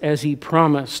inheritance as he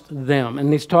promised them.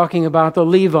 And he's talking about the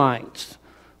Levites.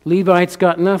 Levites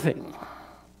got nothing.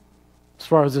 as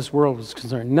far as this world was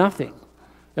concerned. Nothing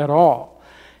at all.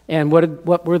 And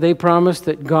what were they promised?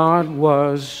 That God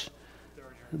was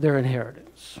their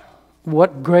inheritance.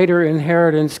 What greater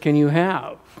inheritance can you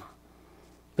have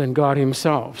than God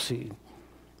himself? See,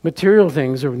 material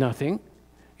things are nothing.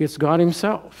 It's God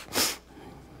himself.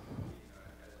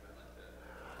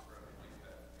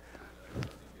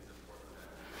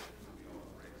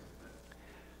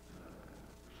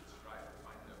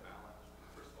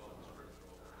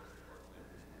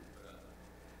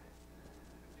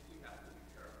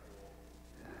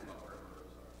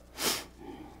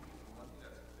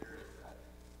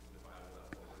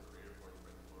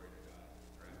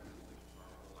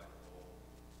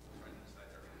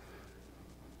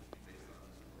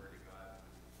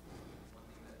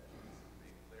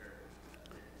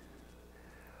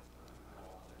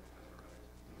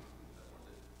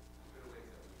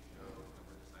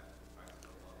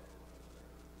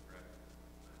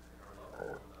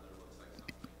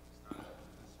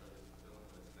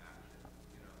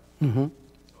 Mm-hmm.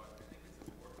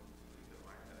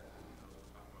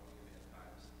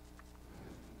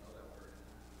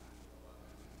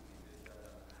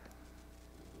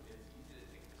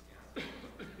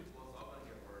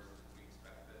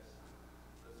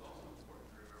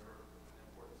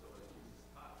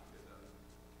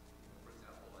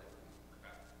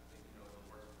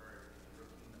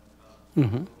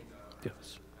 Mm-hmm.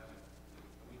 Yes.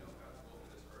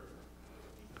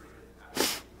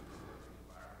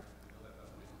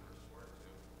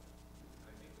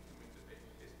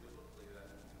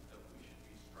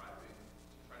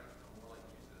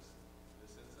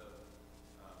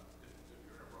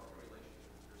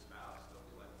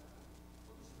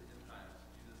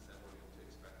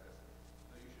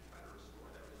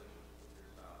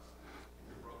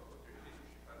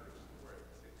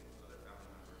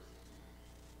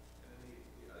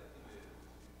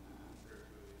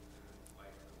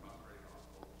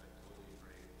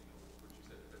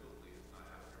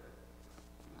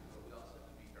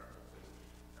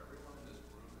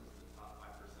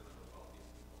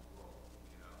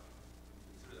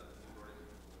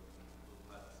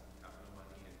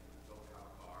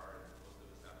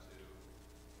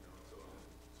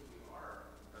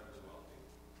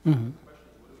 Mm-hmm.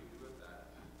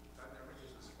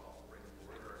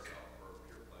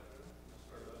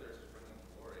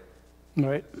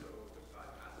 Right.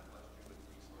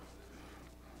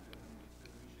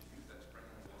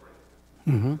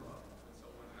 Mm-hmm.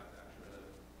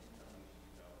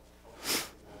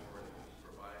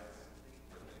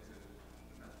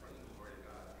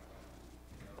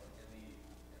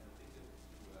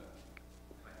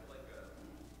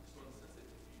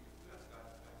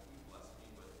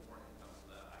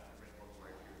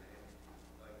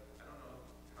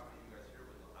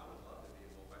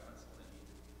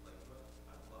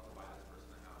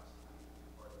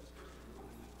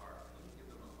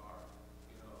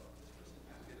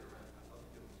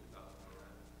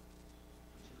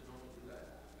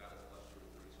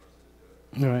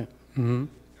 Right. Mm-hmm.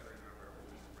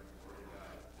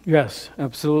 Yes,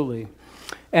 absolutely.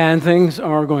 And things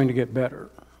are going to get better.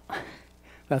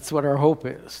 That's what our hope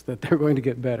is, that they're going to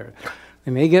get better.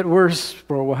 They may get worse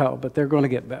for a while, but they're going to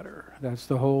get better. That's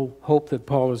the whole hope that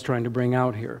Paul is trying to bring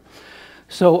out here.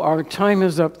 So our time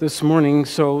is up this morning.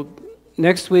 So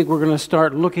next week we're going to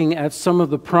start looking at some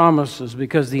of the promises,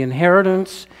 because the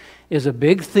inheritance is a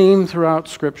big theme throughout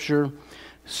Scripture.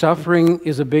 Suffering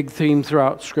is a big theme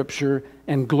throughout Scripture,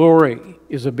 and glory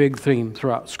is a big theme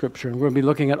throughout Scripture. And we're going to be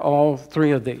looking at all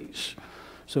three of these.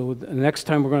 So the next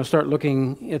time we're going to start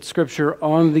looking at Scripture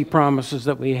on the promises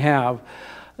that we have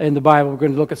in the Bible. We're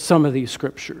going to look at some of these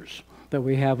Scriptures that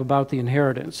we have about the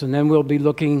inheritance. And then we'll be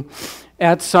looking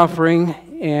at suffering,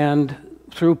 and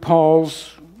through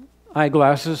Paul's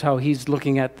eyeglasses, how he's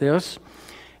looking at this.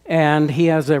 And he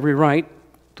has every right,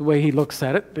 the way he looks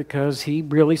at it, because he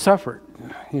really suffered.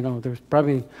 You know, there's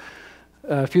probably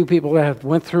a few people that have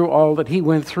went through all that he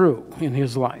went through in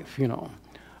his life, you know,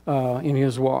 in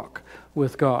his walk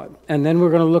with God. And then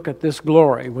we're going to look at this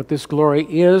glory, what this glory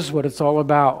is, what it's all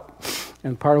about.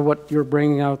 And part of what you're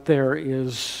bringing out there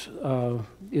is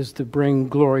to bring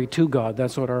glory to God.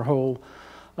 That's what our whole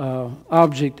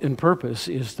object and purpose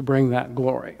is, to bring that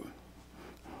glory.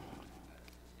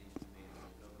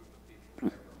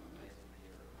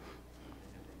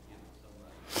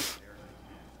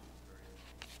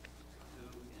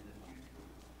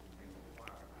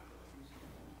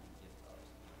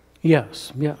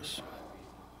 Yes, yes.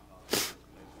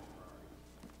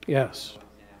 Yes.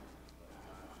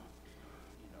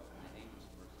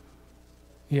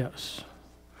 Yes.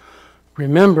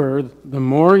 Remember, the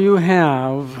more you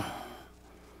have,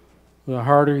 the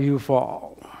harder you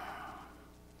fall.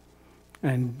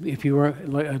 And if you are,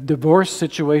 like, a divorce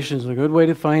situation is a good way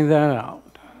to find that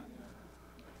out.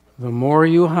 The more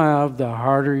you have, the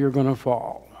harder you're going to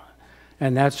fall.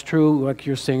 And that's true, like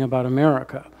you're saying about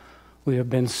America. We have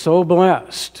been so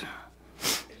blessed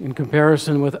in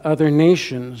comparison with other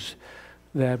nations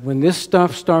that when this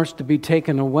stuff starts to be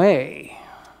taken away,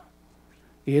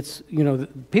 it's, the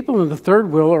people in the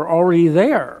third world are already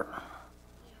there.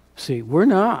 See, we're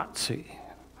not, see.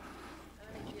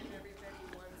 I'm going to give everybody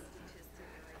one statistic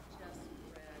that I just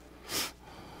read.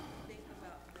 Think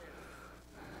about this.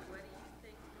 What do you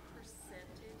think the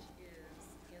percentage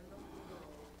is in the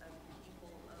world of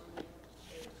people owning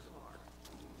a car?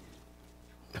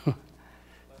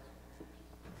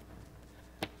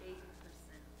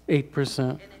 8%. 8%.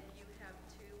 And if you have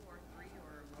 2 or 3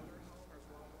 or a motorhome or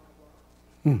blah,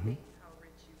 blah, blah, think how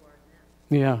rich you are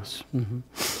then. Yes.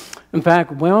 In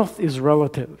fact, wealth is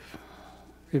relative.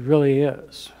 It really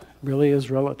is. It really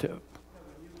is relative.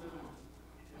 When you live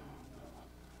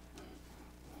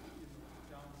in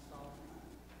down south,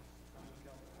 Southern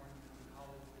California, in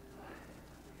Hollywood,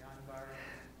 the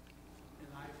environment,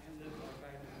 and I live like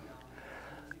I live down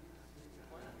there, it's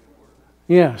quite poor.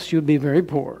 Yes, you'd be very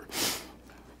poor.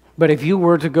 But if you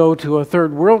were to go to a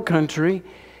third world country,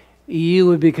 you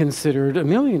would be considered a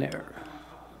millionaire.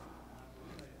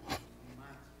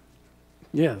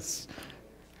 Yes.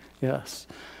 Yes.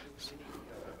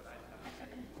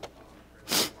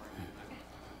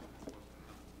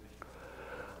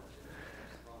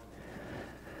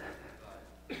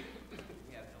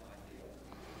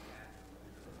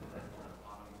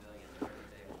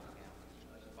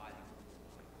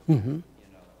 Mm-hmm.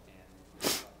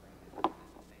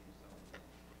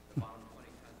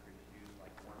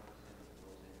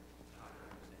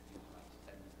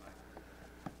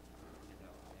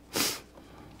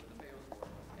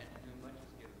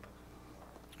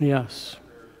 Yes.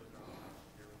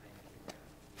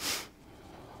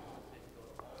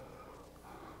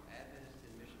 Adventists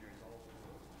and missionaries all over the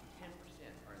world, 10%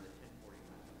 are in the 1040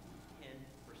 movement. 10%,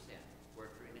 where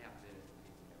 3.5 billion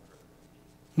people never heard of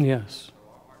it. Yes. So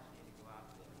our hearts need to go out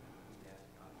to them and ask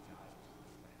God to guide us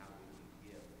on how we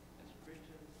can give as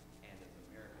Christians and as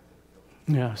Americans that are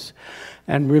building. Yes.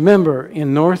 And remember,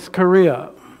 in North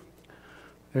Korea,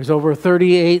 there's over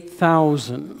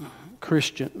 38,000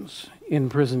 Christians in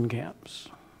prison camps.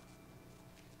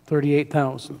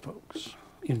 38,000 folks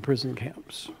in prison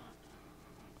camps.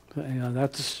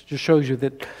 That just shows you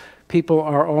that people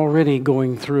are already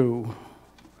going through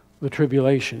the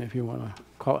tribulation, if you want to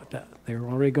call it that. They're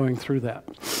already going through that.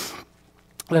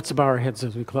 Let's bow our heads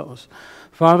as we close.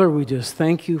 Father, we just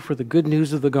thank you for the good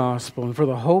news of the gospel and for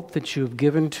the hope that you have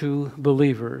given to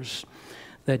believers,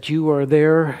 that you are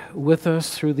there with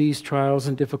us through these trials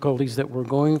and difficulties that we're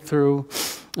going through,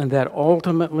 and that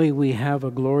ultimately we have a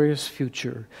glorious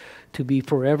future to be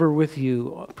forever with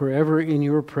you, forever in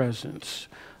your presence,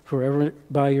 forever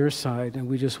by your side. And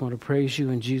we just want to praise you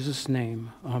in Jesus'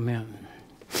 name. Amen.